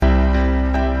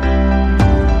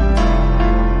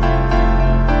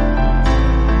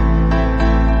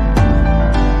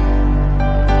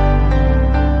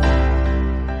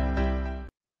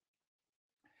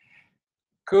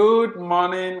Good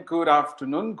morning, good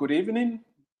afternoon, good evening.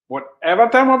 Whatever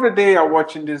time of the day you're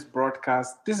watching this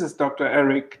broadcast, this is Dr.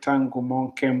 Eric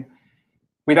Tangumonkem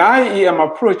with IEM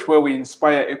approach where we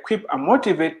inspire, equip, and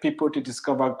motivate people to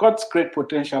discover God's great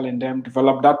potential in them,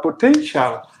 develop that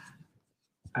potential,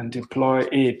 and deploy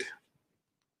it.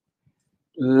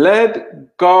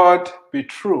 Let God be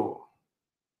true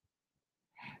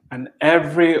and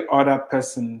every other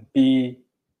person be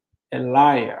a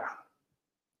liar.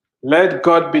 Let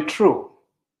God be true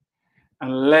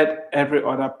and let every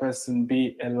other person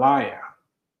be a liar.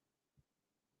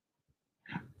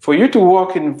 For you to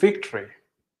walk in victory,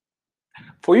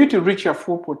 for you to reach your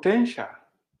full potential,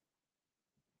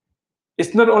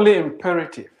 it's not only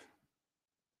imperative,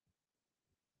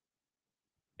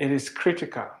 it is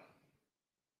critical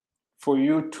for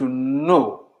you to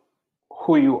know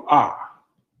who you are.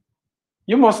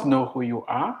 You must know who you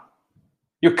are.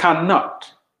 You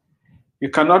cannot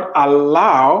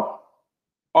allow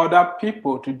other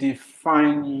people to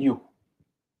define you.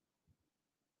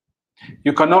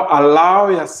 You cannot allow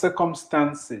your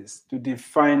circumstances to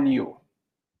define you.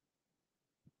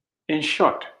 In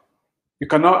short, you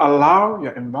cannot allow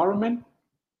your environment.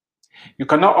 You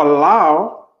cannot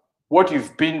allow what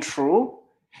you've been through.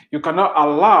 You cannot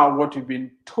allow what you've been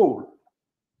told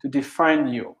to define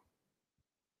you.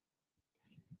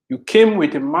 You came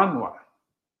with a manual,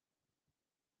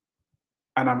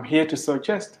 and I'm here to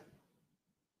suggest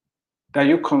that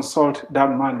you consult that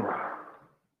manual.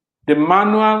 The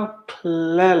manual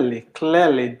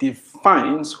clearly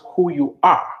defines who you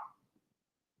are.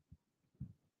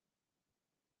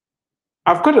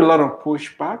 I've got a lot of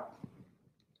pushback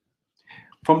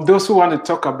from those who want to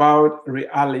talk about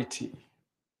reality.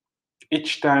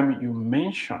 Each time you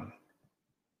mention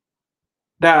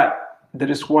that there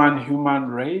is one human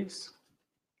race,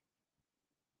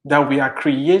 that we are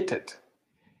created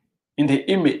in the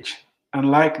image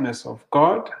and likeness of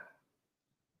God,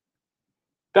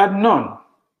 that none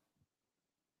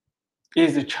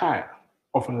is the child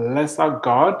of a lesser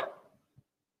God.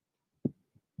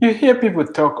 You hear people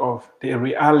talk of the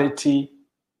reality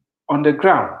on the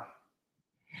ground.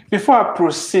 Before I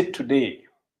proceed today,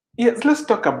 yes, let's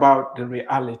talk about the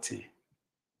reality.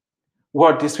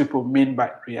 What these people mean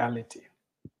by reality.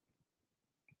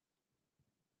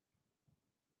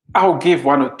 I'll give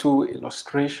one or two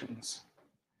illustrations.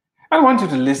 I want you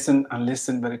to listen and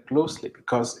listen very closely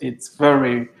because it's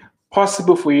very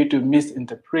possible for you to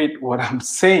misinterpret what I'm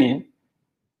saying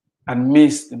and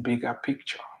miss the bigger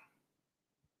picture.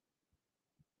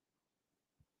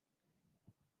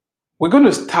 We're going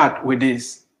to start with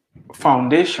this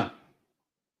foundation.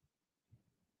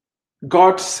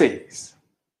 God says,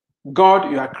 God,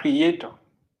 you are creator,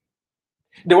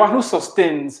 the one who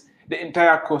sustains the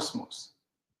entire cosmos.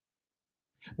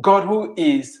 God who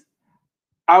is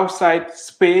outside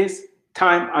space,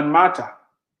 time, and matter.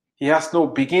 He has no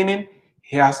beginning,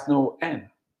 he has no end.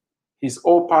 He's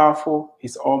all-powerful,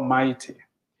 he's almighty.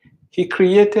 He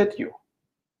created you.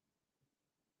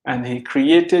 And he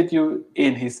created you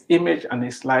in his image and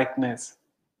his likeness.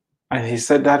 And he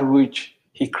said that which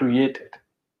he created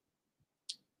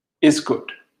is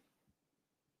good.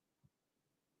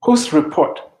 Whose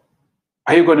report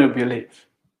are you going to believe?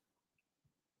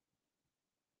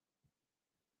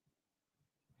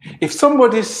 If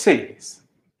somebody says,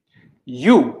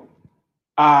 you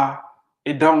are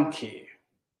a donkey,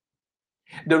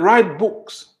 they write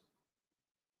books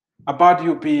about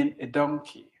you being a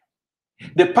donkey.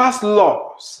 They pass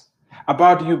laws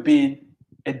about you being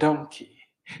a donkey.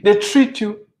 They treat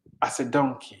you as a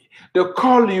donkey. They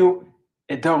call you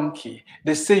a donkey.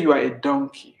 They say you are a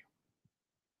donkey.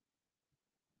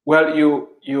 Well,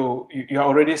 you're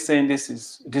already saying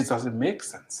this doesn't make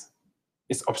sense.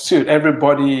 It's absurd.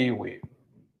 Everybody will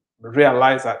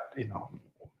realize that,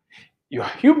 you're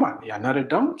human. You're not a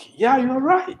donkey. Yeah, you're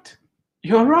right.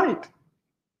 You're right.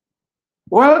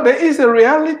 Well, there is a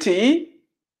reality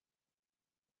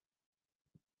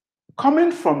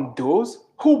coming from those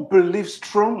who believe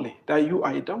strongly that you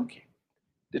are a donkey.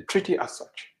 They treat you as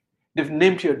such. They've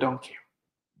named you a donkey.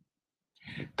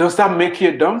 Does that make you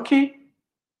a donkey?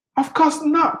 Of course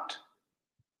not.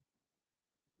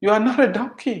 You are not a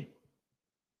donkey.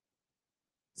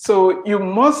 So you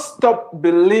must stop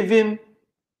believing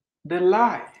the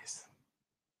lies.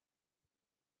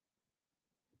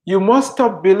 You must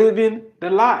stop believing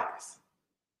the lies.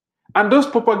 And those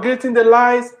propagating the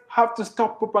lies have to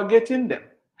stop propagating them.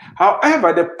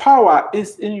 However, the power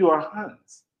is in your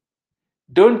hands.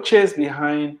 Don't chase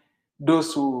behind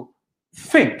those who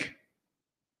think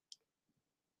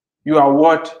you are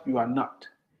what you are not.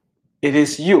 It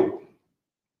is you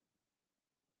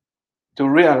to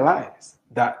realize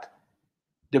that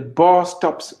the ball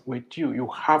stops with you, you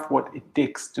have what it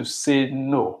takes to say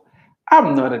no.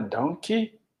 I'm not a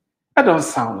donkey. I don't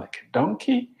sound like a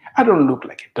donkey. I don't look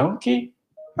like a donkey.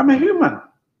 I'm a human.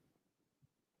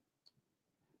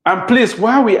 And please,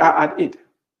 while we are at it,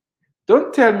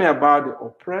 don't tell me about the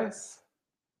oppressed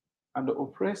and the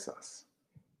oppressors.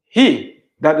 He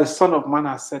that the Son of Man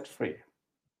has set free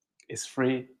is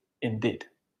free indeed.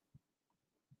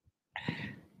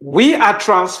 We are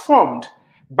transformed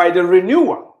by the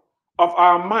renewal of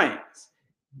our minds.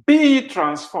 Be ye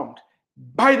transformed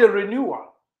by the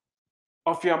renewal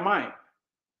of your mind.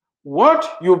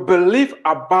 What you believe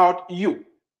about you,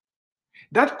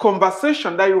 that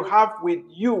conversation that you have with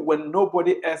you when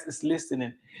nobody else is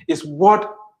listening, is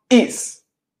what is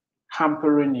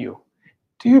hampering you.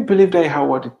 Do you believe that you have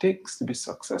what it takes to be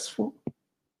successful?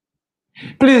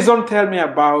 Please don't tell me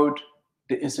about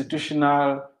the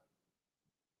institutional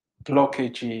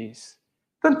blockages.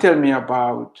 Don't tell me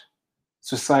about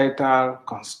societal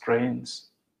constraints.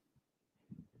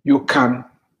 You can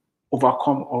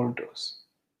overcome all those.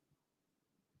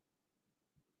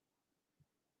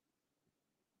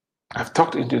 I've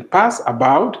talked in the past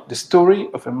about the story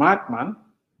of a madman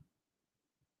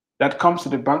that comes to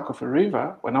the bank of a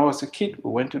river. When I was a kid,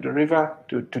 we went to the river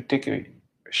to take a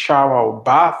shower or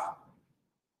bath.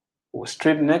 We were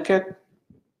stripped naked,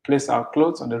 place our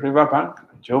clothes on the river bank,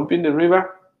 jump in the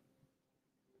river,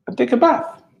 and take a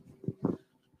bath.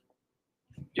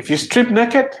 If you strip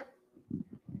naked,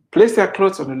 place their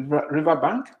clothes on the river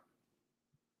bank,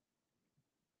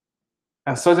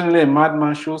 and suddenly a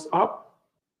madman shows up.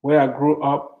 Where I grew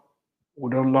up, we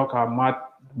don't lock our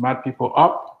mad people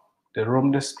up. They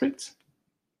roam the streets.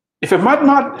 If a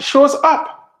madman shows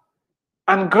up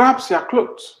and grabs your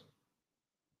clothes,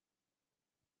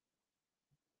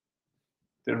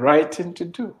 the right thing to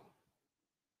do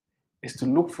is to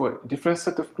look for a different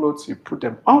set of clothes. You put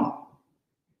them on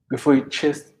before you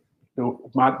chase the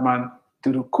madman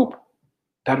to the coop,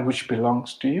 that which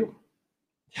belongs to you.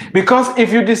 Because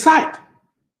if you decide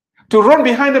to run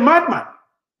behind the madman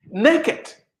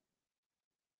naked,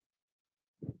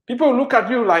 people look at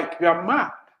you like you are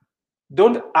mad.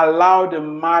 Don't allow the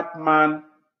madman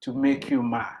to make you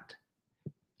mad.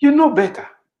 You know better.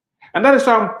 And that is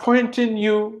why I'm pointing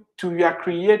you to your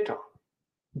Creator.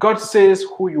 God says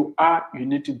who you are, you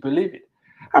need to believe it.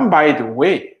 And by the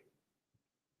way,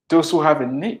 those who have a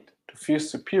need to feel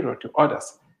superior to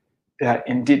others, they are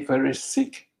indeed very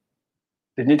sick.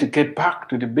 They need to get back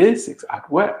to the basics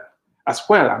as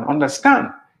well and understand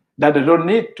that they don't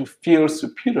need to feel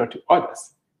superior to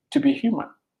others to be human.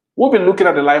 We'll be looking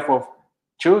at the life of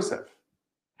Joseph,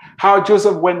 how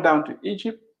Joseph went down to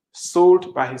Egypt,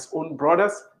 sold by his own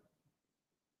brothers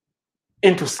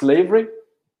into slavery,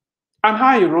 and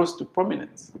how he rose to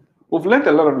prominence. We've learned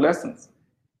a lot of lessons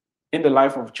in the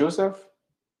life of Joseph,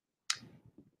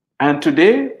 and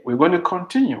today we're going to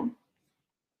continue.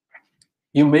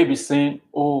 You may be saying,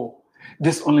 oh,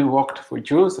 this only worked for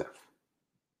Joseph.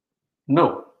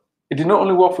 No, it did not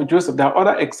only work for Joseph. There are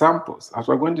other examples, as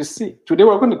we're going to see. Today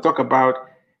we're going to talk about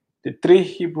the 3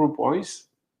 Hebrew boys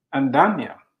and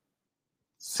Daniel.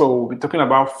 So we're talking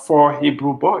about 4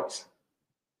 Hebrew boys.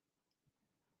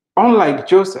 Unlike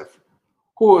Joseph,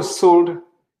 who was sold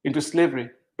into slavery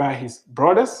by his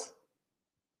brothers,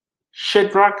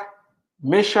 Shadrach,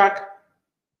 Meshach,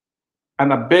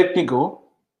 and Abednego,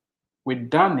 with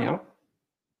Daniel,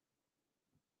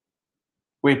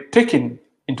 were taken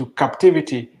into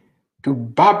captivity to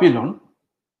Babylon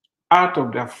out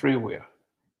of their free will.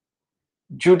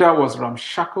 Judah was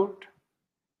ramshackled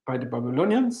by the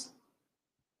Babylonians,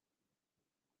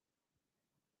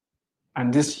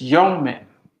 and these young men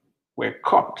were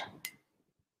caught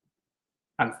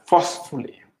and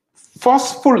forcefully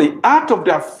out of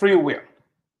their free will,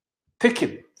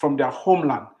 taken from their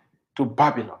homeland to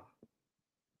Babylon.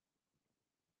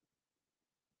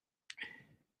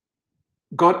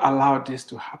 God allowed this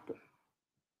to happen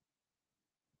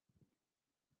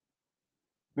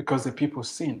because the people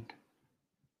sinned.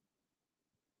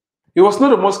 It was not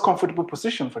the most comfortable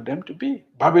position for them to be.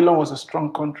 Babylon was a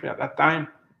strong country at that time.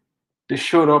 They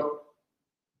showed up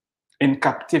in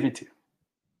captivity.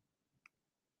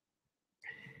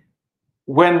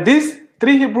 When these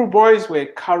 3 Hebrew boys were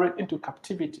carried into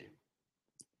captivity,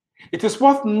 it is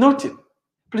worth noting,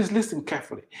 please listen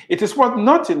carefully, it is worth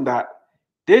noting that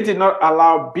they did not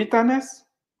allow bitterness,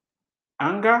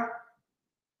 anger,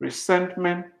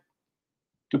 resentment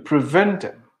to prevent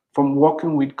them from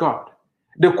walking with God.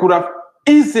 They could have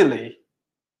easily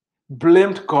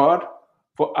blamed God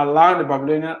for allowing the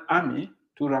Babylonian army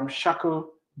to ramshackle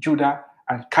Judah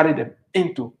and carry them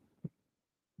into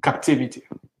captivity.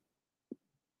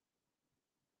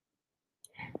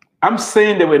 I'm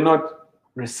saying they were not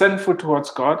resentful towards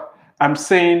God. I'm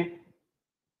saying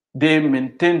they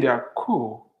maintained their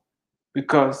cool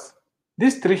because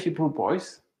these three Hebrew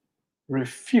boys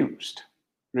refused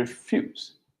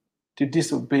to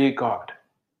disobey God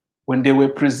when they were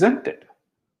presented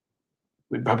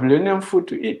with Babylonian food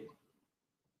to eat.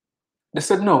 They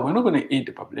said, no, we're not going to eat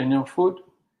the Babylonian food.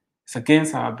 It's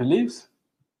against our beliefs.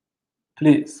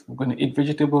 Please, we're going to eat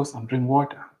vegetables and drink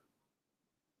water.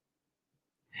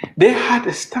 They had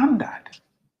a standard.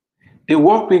 They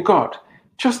walked with God,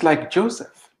 just like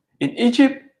Joseph. In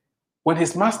Egypt, when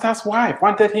his master's wife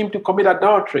wanted him to commit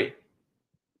adultery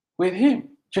with him,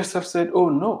 Joseph said, oh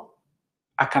no,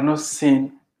 I cannot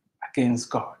sin against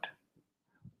God.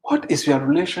 What is your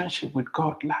relationship with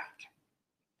God like?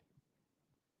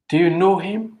 Do you know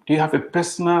him? Do you have a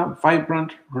personal,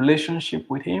 vibrant relationship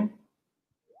with him?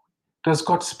 Does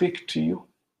God speak to you?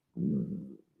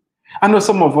 I know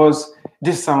some of us,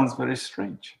 this sounds very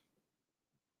strange.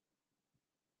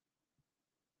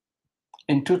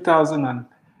 In 2001,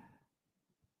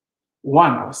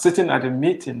 I was sitting at a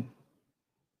meeting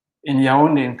in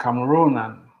Yaoundé in Cameroon,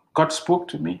 and God spoke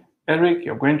to me. Eric,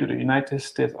 you're going to the United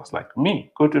States. I was like,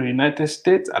 me? Go to the United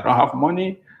States? I don't have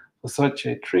money for such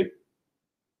a trip.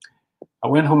 I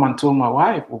went home and told my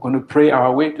wife, we're going to pray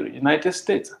our way to the United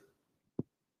States.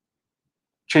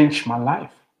 Changed my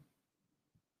life.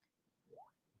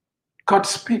 God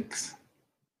speaks.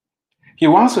 He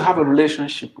wants to have a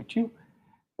relationship with you.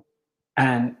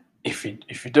 And if you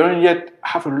don't yet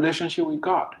have a relationship with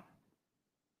God,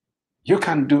 you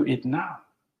can do it now.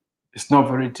 It's not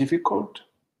very difficult.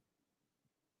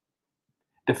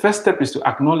 The first step is to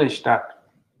acknowledge that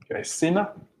you're a sinner,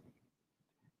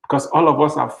 because all of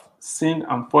us have sinned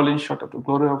and fallen short of the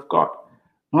glory of God.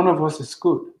 None of us is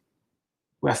good.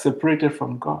 We are separated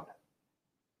from God.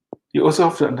 You also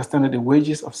have to understand that the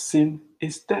wages of sin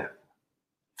is death.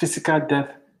 Physical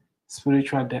death,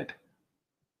 spiritual death.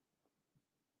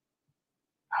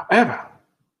 However,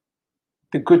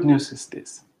 the good news is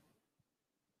this.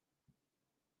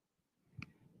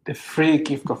 The free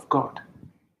gift of God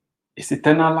is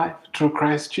eternal life through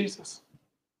Christ Jesus.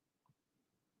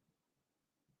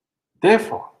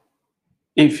 Therefore,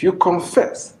 if you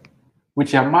confess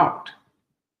with your mouth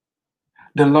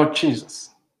the Lord Jesus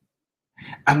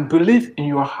and believe in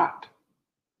your heart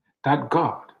that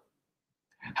God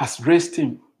has raised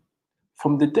him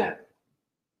from the dead,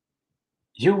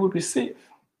 you will be saved.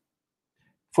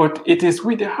 For it is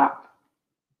with the heart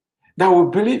that we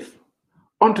believe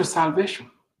unto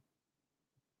salvation,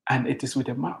 and it is with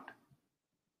the mouth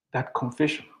that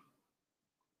confession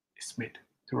is made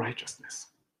to righteousness.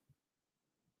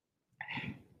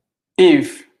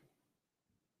 If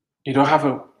you don't have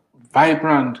a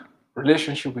vibrant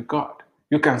relationship with God,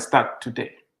 you can start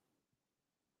today.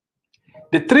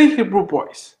 The three Hebrew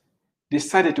boys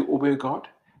decided to obey God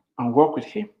and walk with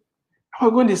him.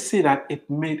 We're going to see that it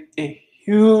made a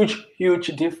huge, huge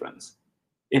difference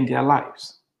in their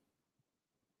lives.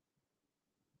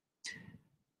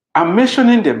 I'm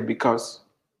mentioning them because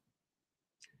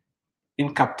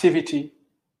in captivity,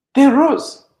 they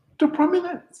rose to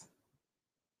prominence.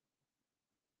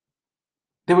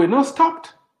 They were not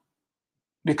stopped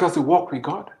because they walked with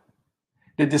God.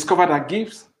 They discovered their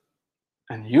gifts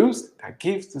and used their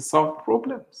gifts to solve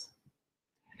problems.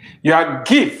 Your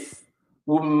gift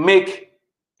will make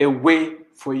a way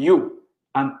for you,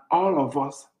 and all of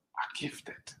us are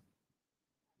gifted.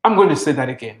 I'm going to say that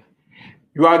again.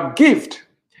 Your gift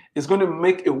is going to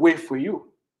make a way for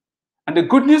you. And the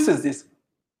good news is this: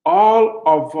 all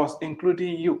of us,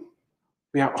 including you,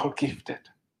 we are all gifted.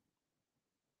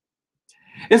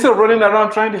 Instead of running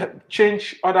around trying to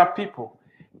change other people,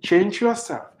 change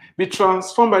yourself. Be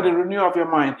transformed by the renewal of your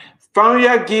mind. Find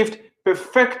your gift,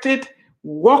 perfect it,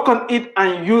 work on it,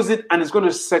 and use it, and it's going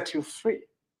to set you free.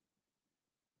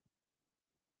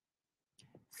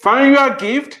 Find your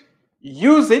gift,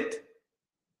 use it,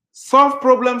 solve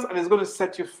problems, and it's going to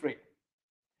set you free.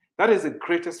 That is the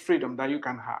greatest freedom that you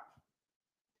can have.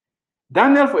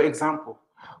 Daniel, for example,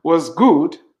 was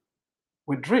good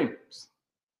with dreams.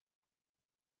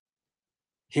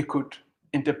 He could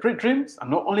interpret dreams, and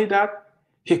not only that,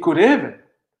 he could even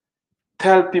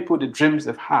tell people the dreams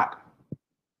they've had.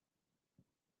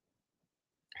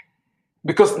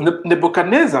 Because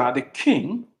Nebuchadnezzar, the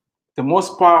king, the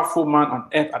most powerful man on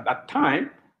earth at that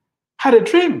time, had a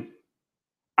dream,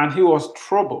 and he was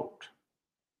troubled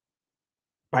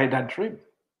by that dream.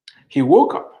 He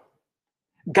woke up,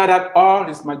 gathered all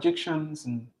his magicians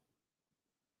and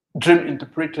dream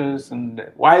interpreters and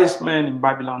wise men in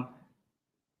Babylon,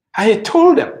 and he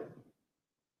told them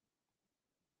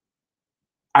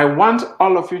I want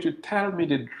all of you to tell me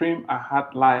the dream I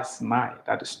had last night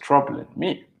that is troubling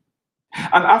me.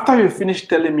 And after you finish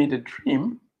telling me the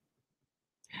dream,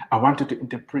 I want you to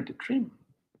interpret the dream.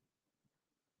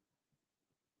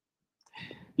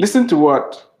 Listen to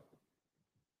what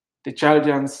the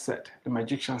Chaldeans said, the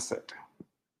magician said.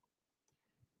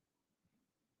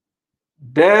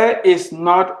 There is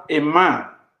not a man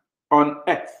on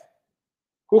earth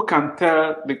who can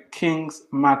tell the king's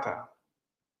matter.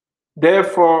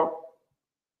 Therefore,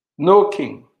 no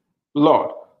king,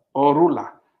 lord, or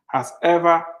ruler has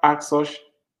ever asked such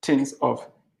things of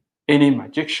any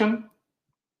magician,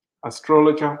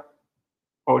 astrologer,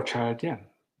 or Chaldean.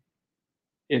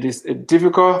 It is a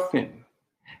difficult thing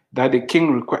that the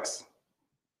king requests,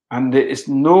 and there is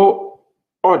no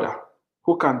other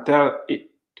who can tell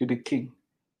it to the king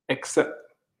except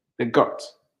the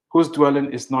gods, whose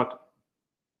dwelling is not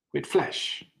with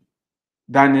flesh.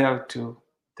 Daniel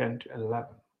 2:10-11.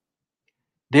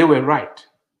 They were right.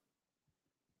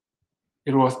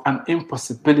 It was an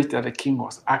impossibility that the king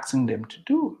was asking them to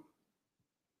do.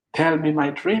 Tell me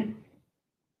my dream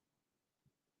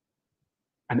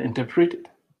and interpret it.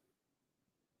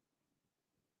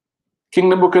 King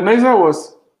Nebuchadnezzar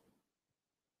was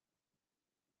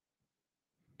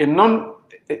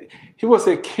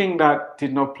a king that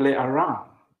did not play around.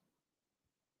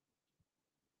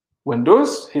 When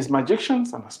his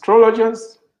magicians and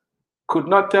astrologers could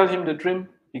not tell him the dream,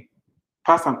 he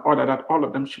passed an order that all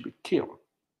of them should be killed.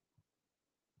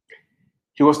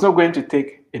 He was not going to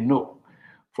take a no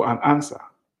for an answer.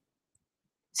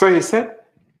 So he said,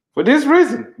 for this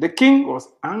reason, the king was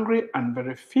angry and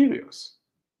very furious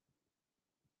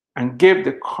and gave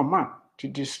the command to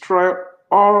destroy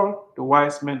all the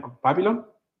wise men of Babylon.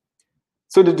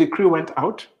 So the decree went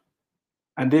out,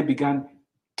 and they began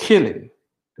killing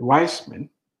the wise men,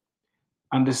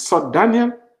 and they sought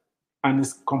Daniel and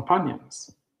his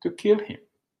companions to kill him.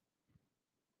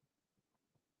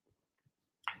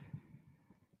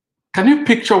 Can you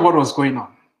picture what was going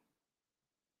on?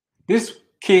 This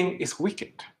king is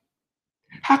wicked.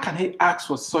 How can he ask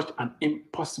for such an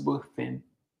impossible thing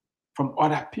from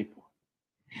other people?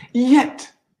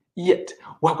 Yet,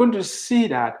 we're going to see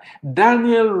that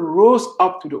Daniel rose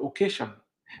up to the occasion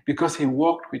because he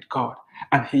walked with God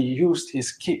and he used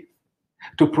his gift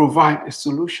to provide a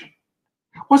solution.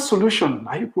 What solution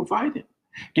are you providing?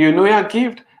 Do you know your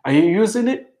gift? Are you using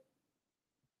it?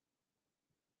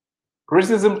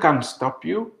 Racism can stop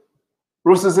you.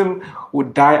 Racism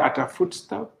would die at your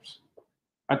footsteps,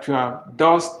 at your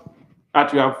doors,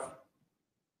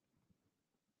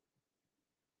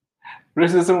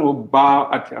 racism will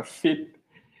bow at your feet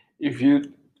if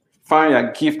you find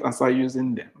your gift and start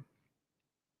using them.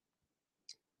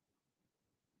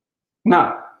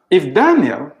 Now, if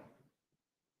Daniel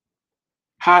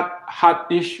had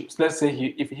issues, let's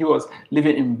say if he was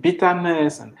living in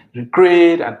bitterness and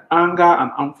regret and anger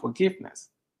and unforgiveness,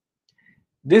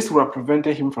 this would have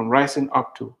prevented him from rising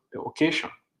up to the occasion.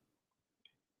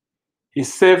 He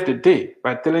saved the day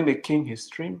by telling the king his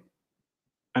dream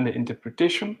and the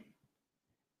interpretation.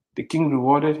 The king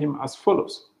rewarded him as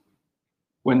follows.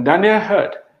 When Daniel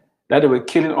heard that they were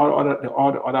killing all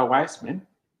the other wise men,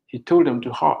 he told them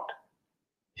to halt.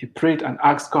 He prayed and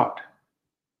asked God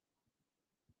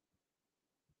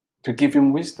to give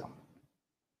him wisdom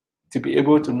to be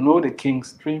able to know the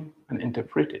king's dream and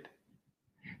interpret it.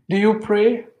 Do you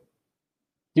pray?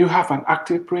 Do you have an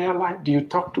active prayer life? Do you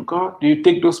talk to God? Do you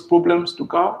take those problems to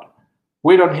God?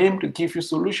 Wait on him to give you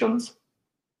solutions?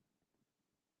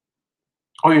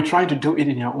 Or are you trying to do it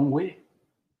in your own way?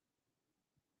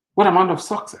 What amount of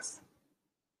success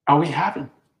are we having?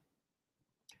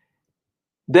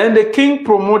 Then the king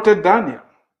promoted Daniel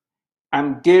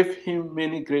and gave him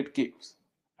many great gifts.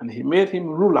 And he made him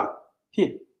ruler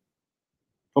here,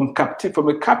 from a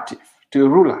captive to a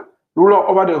ruler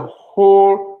over the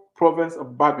whole province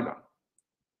of Babylon,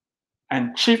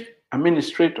 and chief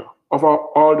administrator over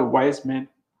all the wise men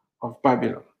of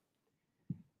Babylon.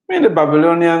 I mean, the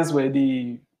Babylonians were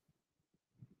the,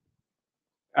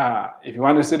 if you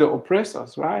want to say, the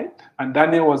oppressors, right? And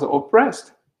Daniel was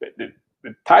oppressed.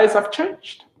 The tides have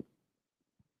changed.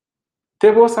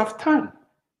 Tables have turned.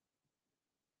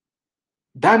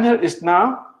 Daniel is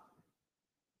now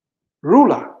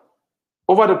ruler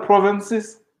over the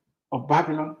provinces of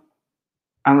Babylon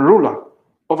and ruler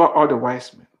over all the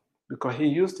wise men because he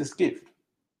used his gift.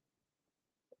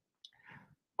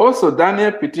 Also,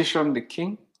 Daniel petitioned the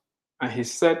king and he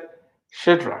set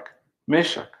Shadrach,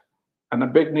 Meshach, and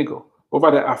Abednego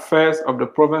over the affairs of the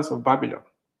province of Babylon.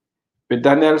 But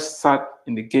Daniel sat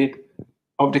in the gate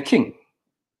of the king.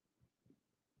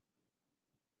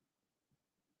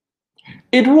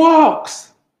 It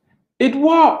works. It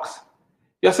works.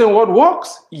 You're saying what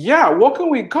works? Yeah, working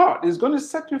with God is going to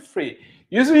set you free.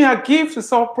 Using your gift to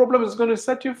solve problems is going to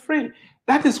set you free.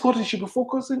 That is what you should be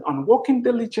focusing on, working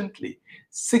diligently,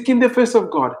 seeking the face of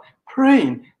God,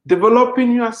 praying,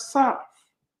 developing yourself,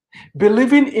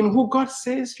 believing in who God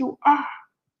says you are.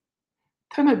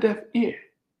 Turn a deaf ear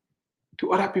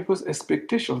to other people's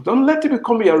expectations. Don't let it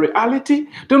become your reality.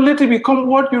 Don't let it become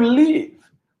what you live.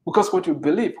 Because what you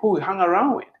believe, who you hang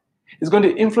around with, is going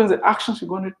to influence the actions you're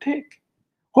going to take.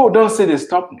 Oh, don't say they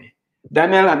stopped me.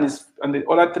 Daniel and the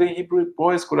other 3 Hebrew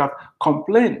boys could have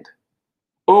complained.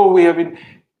 Oh, we have been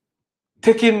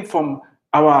taken from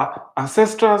our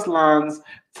ancestors' lands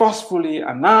forcefully,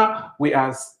 and now we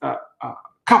are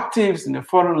captives in a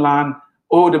foreign land.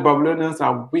 Oh, the Babylonians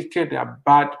are wicked, they are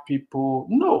bad people.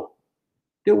 No,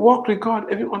 they walked with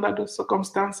God even under those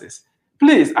circumstances.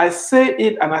 Please, I say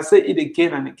it and I say it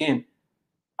again and again.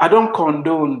 I don't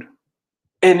condone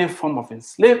any form of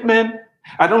enslavement.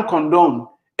 I don't condone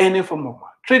any form of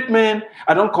maltreatment.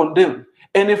 I don't condone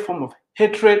any form of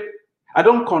hatred. I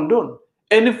don't condone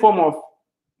any form of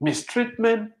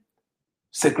mistreatment,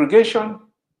 segregation,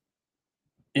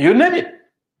 you name it.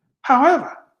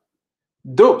 However,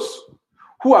 those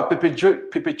who are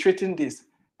perpetrating this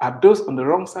are those on the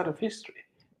wrong side of history.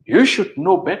 You should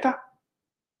know better.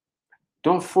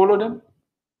 Don't follow them.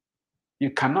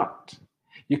 You cannot.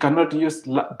 You cannot use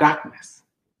darkness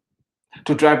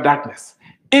to drive darkness.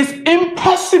 It's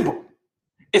impossible.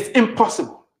 It's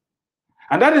impossible.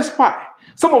 And that is why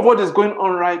some of what is going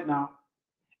on right now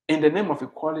in the name of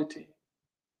equality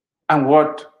and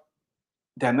what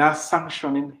they're now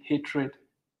sanctioning hatred,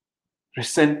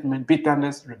 resentment,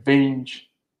 bitterness, revenge.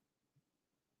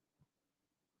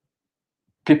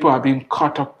 People are being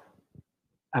caught up.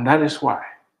 And that is why,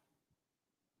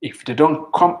 if they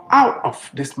don't come out of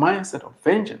this mindset of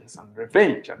vengeance and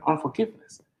revenge and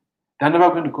unforgiveness, they're never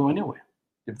going to go anywhere.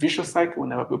 The vicious cycle will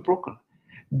never be broken.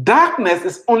 Darkness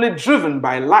is only driven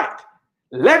by light.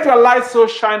 Let your light so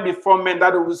shine before men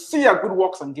that they will see your good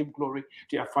works and give glory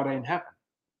to your Father in heaven.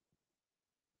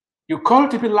 You're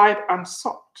called to be light and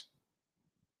salt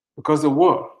because the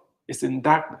world is in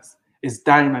darkness, it's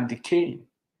dying and decaying.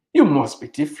 You must be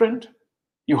different.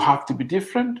 You have to be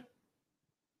different.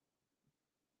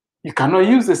 You cannot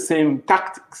use the same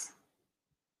tactics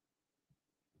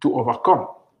to overcome.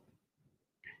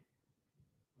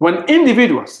 When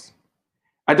individuals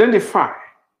identify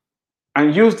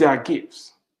and use their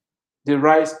gifts, they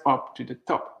rise up to the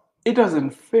top. It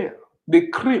doesn't fail. The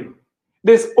cream.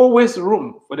 There's always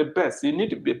room for the best. You need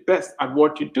to be best at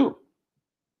what you do.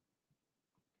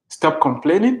 Stop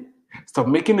complaining. Stop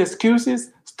making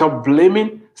excuses. Stop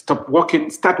blaming. Start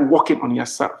working on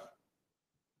yourself.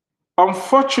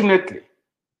 Unfortunately,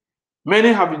 many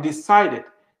have decided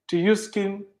to use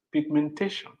skin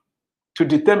pigmentation to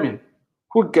determine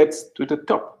who gets to the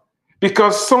top,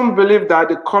 because some believe that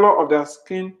the color of their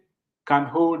skin can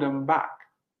hold them back.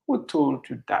 Who told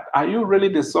you that? Are you really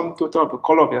the sum total of the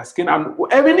color of your skin? And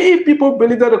even if people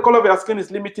believe that the color of your skin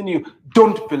is limiting you,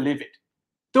 don't believe it.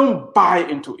 Don't buy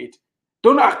into it.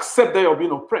 Don't accept that you're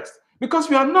being oppressed, because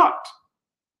you are not.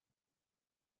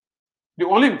 You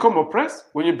only become oppressed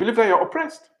when you believe that you're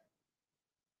oppressed.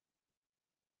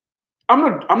 I'm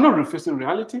not refusing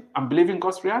reality. I'm believing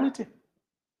God's reality.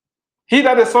 He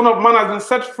that the Son of Man has been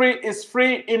set free is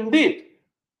free indeed.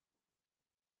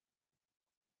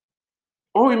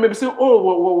 Oh, you may be saying,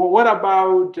 oh, what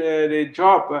about the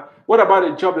job? What about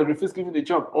the job that refuse giving the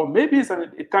job? Or maybe it's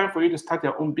a time for you to start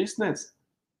your own business.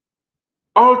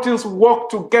 All things work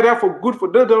together for good for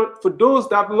those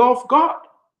that love God.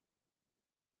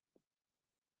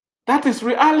 That is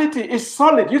reality. It's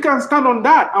solid. You can stand on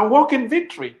that and walk in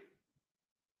victory.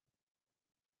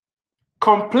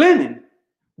 Complaining,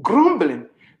 grumbling.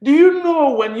 Do you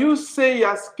know when you say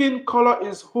your skin color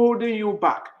is holding you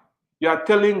back, you are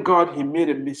telling God he made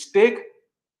a mistake?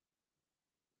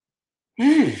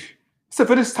 It's a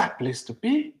very sad place to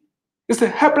be. It's a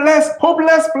helpless,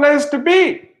 hopeless place to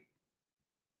be.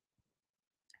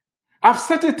 I've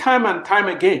said it time and time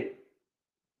again.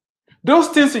 Those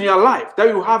things in your life that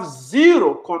you have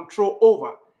zero control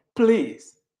over,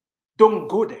 please don't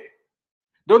go there.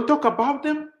 Don't talk about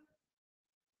them.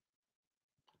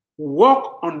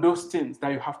 Work on those things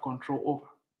that you have control over.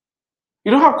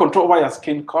 You don't have control over your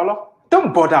skin color.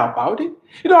 Don't bother about it.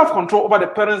 You don't have control over the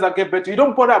parents that get better. You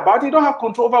don't bother about it. You don't have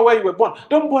control over where you were born.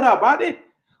 Don't bother about it.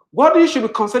 What you should be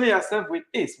concerning yourself with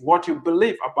is what you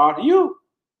believe about you.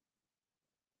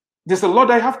 There's a lot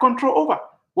that you have control over.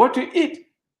 What you eat,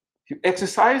 you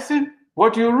exercising,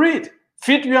 what you read,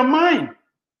 feed your mind.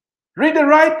 Read the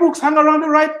right books, hang around the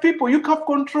right people. You have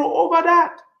control over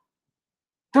that.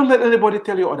 Don't let anybody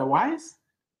tell you otherwise.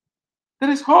 There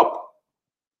is hope.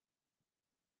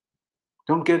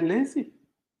 Don't get lazy.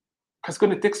 It's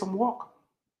going to take some work.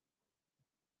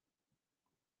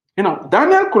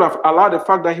 Daniel could have allowed the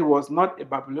fact that he was not a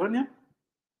Babylonian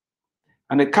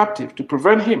and a captive to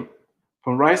prevent him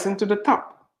from rising to the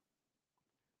top.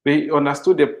 But he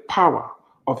understood the power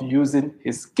of using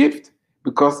his gift,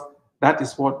 because that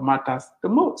is what matters the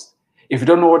most. If you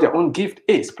don't know what your own gift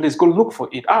is, please go look for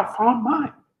it. I found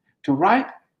mine: to write,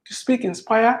 to speak,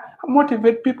 inspire, and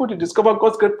motivate people to discover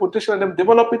God's great potential and then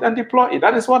develop it and deploy it.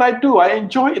 That is what I do. I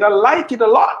enjoy it. I like it a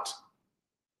lot.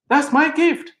 That's my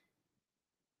gift.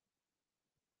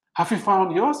 Have you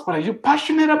found yours? What are you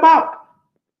passionate about?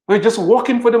 Or are you just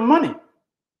working for the money?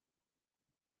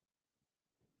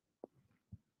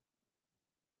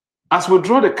 As we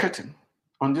draw the curtain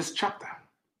on this chapter,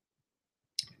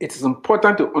 it is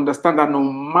important to understand that no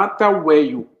matter where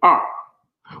you are,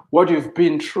 what you've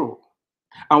been through,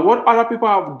 and what other people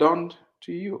have done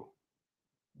to you,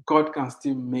 God can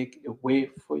still make a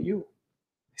way for you.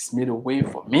 He's made a way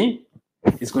for me.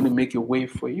 He's going to make a way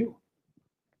for you.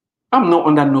 I'm not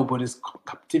under nobody's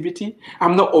captivity.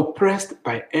 I'm not oppressed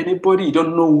by anybody. You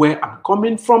don't know where I'm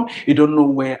coming from. You don't know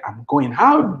where I'm going.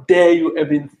 How dare you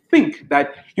even think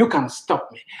that you can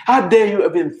stop me? How dare you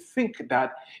even think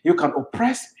that you can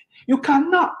oppress me? You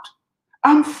cannot.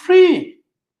 I'm free.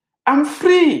 I'm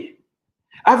free.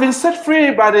 I've been set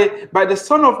free by the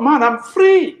Son of Man. I'm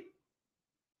free.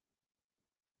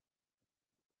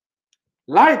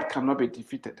 Light cannot be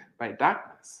defeated by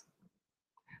darkness.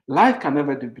 Light can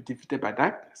never be defeated by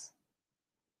darkness.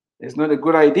 It's not a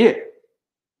good idea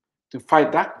to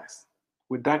fight darkness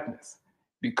with darkness,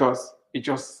 because it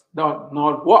just does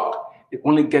not work. It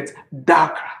only gets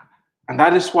darker. And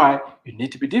that is why you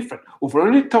need to be different. We've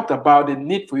already talked about the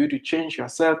need for you to change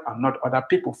yourself and not other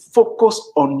people. Focus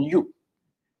on you.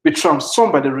 Be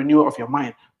transformed by the renewal of your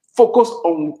mind. Focus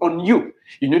on you.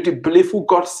 You need to believe who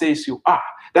God says you are.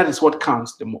 That is what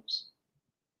counts the most.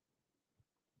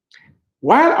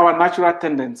 While our natural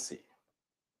tendency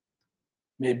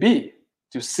may be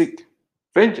to seek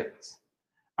vengeance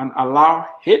and allow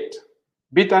hate,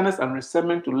 bitterness, and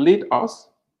resentment to lead us,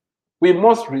 we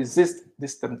must resist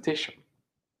this temptation.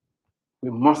 We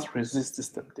must resist this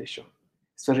temptation.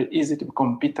 It's very easy to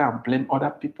become bitter and blame other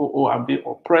people. Oh, I'm being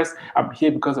oppressed. I'm here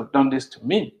because they've done this to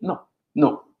me.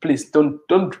 No, please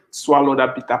don't swallow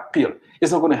that bitter pill.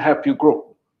 It's not going to help you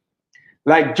grow.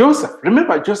 Like Joseph.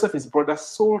 Remember, Joseph, his brother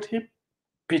sold him,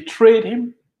 betrayed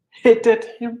him, hated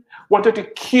him, wanted to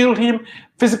kill him,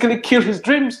 physically kill his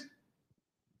dreams.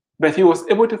 But he was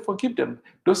able to forgive them.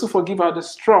 Those who forgive are the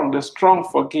strong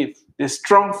forgive. The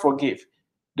strong forgive.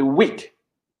 The weak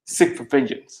seek for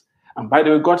vengeance. And by the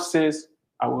way, God says,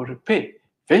 I will repay.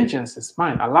 Vengeance is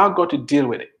mine. Allow God to deal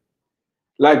with it.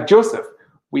 Like Joseph,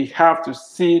 we have to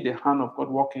see the hand of God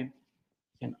working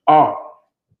in all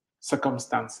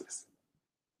circumstances.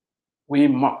 We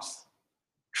must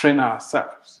train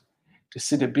ourselves to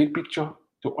see the big picture,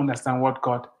 to understand what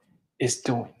God is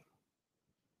doing.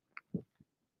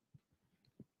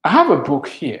 I have a book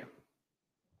here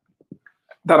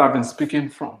that I've been speaking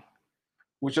from.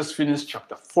 We just finished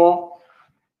chapter 4.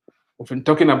 We've been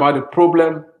talking about the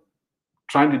problem,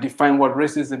 trying to define what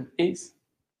racism is,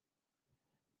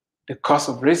 the cause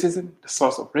of racism, the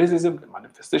source of racism, the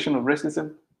manifestation of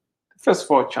racism. The first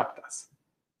 4 chapters.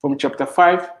 From chapter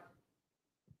 5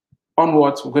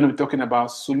 onwards, we're going to be talking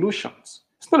about solutions.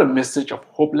 It's not a message of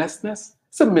hopelessness.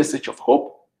 It's a message of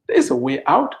hope. There is a way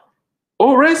out.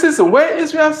 Oh, racism, where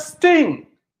is your sting?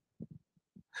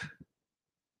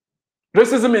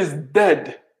 Racism is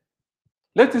dead.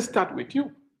 Let it start with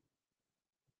you.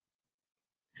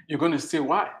 You're going to see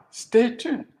why. Stay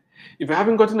tuned. If you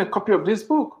haven't gotten a copy of this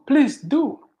book, please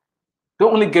do.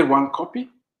 Don't only get one copy.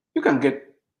 You can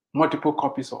get multiple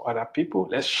copies for other people.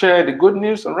 Let's share the good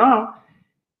news around.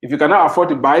 If you cannot afford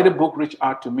to buy the book, reach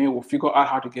out to me. We'll figure out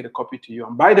how to get a copy to you.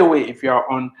 And by the way, if you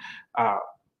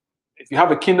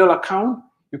have a Kindle account,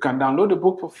 you can download the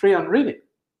book for free and read it.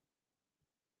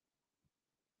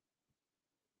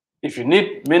 If you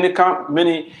need many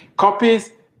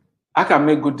copies, I can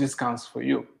make good discounts for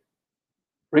you.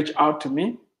 Reach out to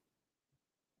me.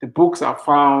 The books are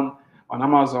found on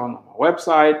Amazon, on my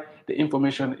website. The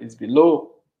information is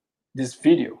below this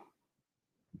video.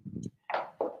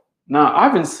 Now,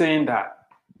 I've been saying that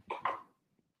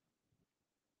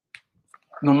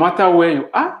no matter where you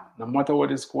are, no matter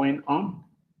what is going on,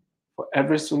 for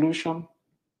every solution,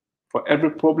 for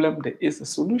every problem, there is a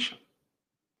solution.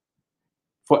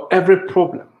 For every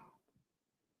problem,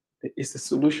 there is a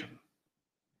solution.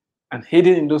 And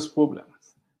hidden in those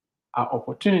problems are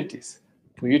opportunities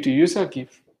for you to use your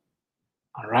gift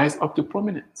and rise up to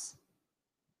prominence.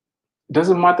 It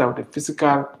doesn't matter the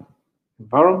physical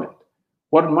environment.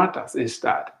 What matters is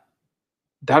that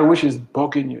which is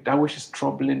bugging you, that which is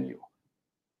troubling you,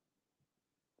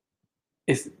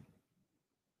 is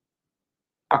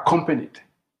accompanied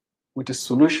with a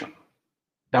solution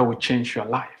that will change your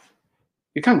life.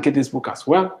 You can get this book as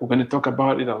well. We're going to talk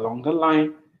about it along the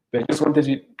line, but I just wanted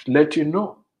to let you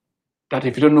know that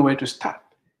if you don't know where to start,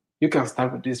 you can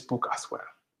start with this book as well.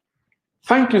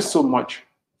 Thank you so much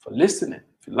for listening.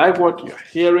 If you like what you're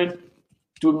hearing,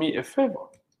 do me a favor.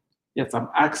 Yes, I'm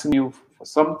asking you for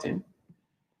something.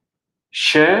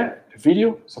 Share the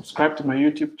video, subscribe to my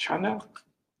YouTube channel,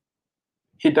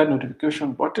 hit that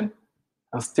notification button,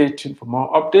 and stay tuned for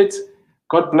more updates.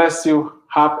 God bless you.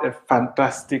 Have a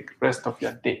fantastic rest of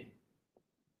your day.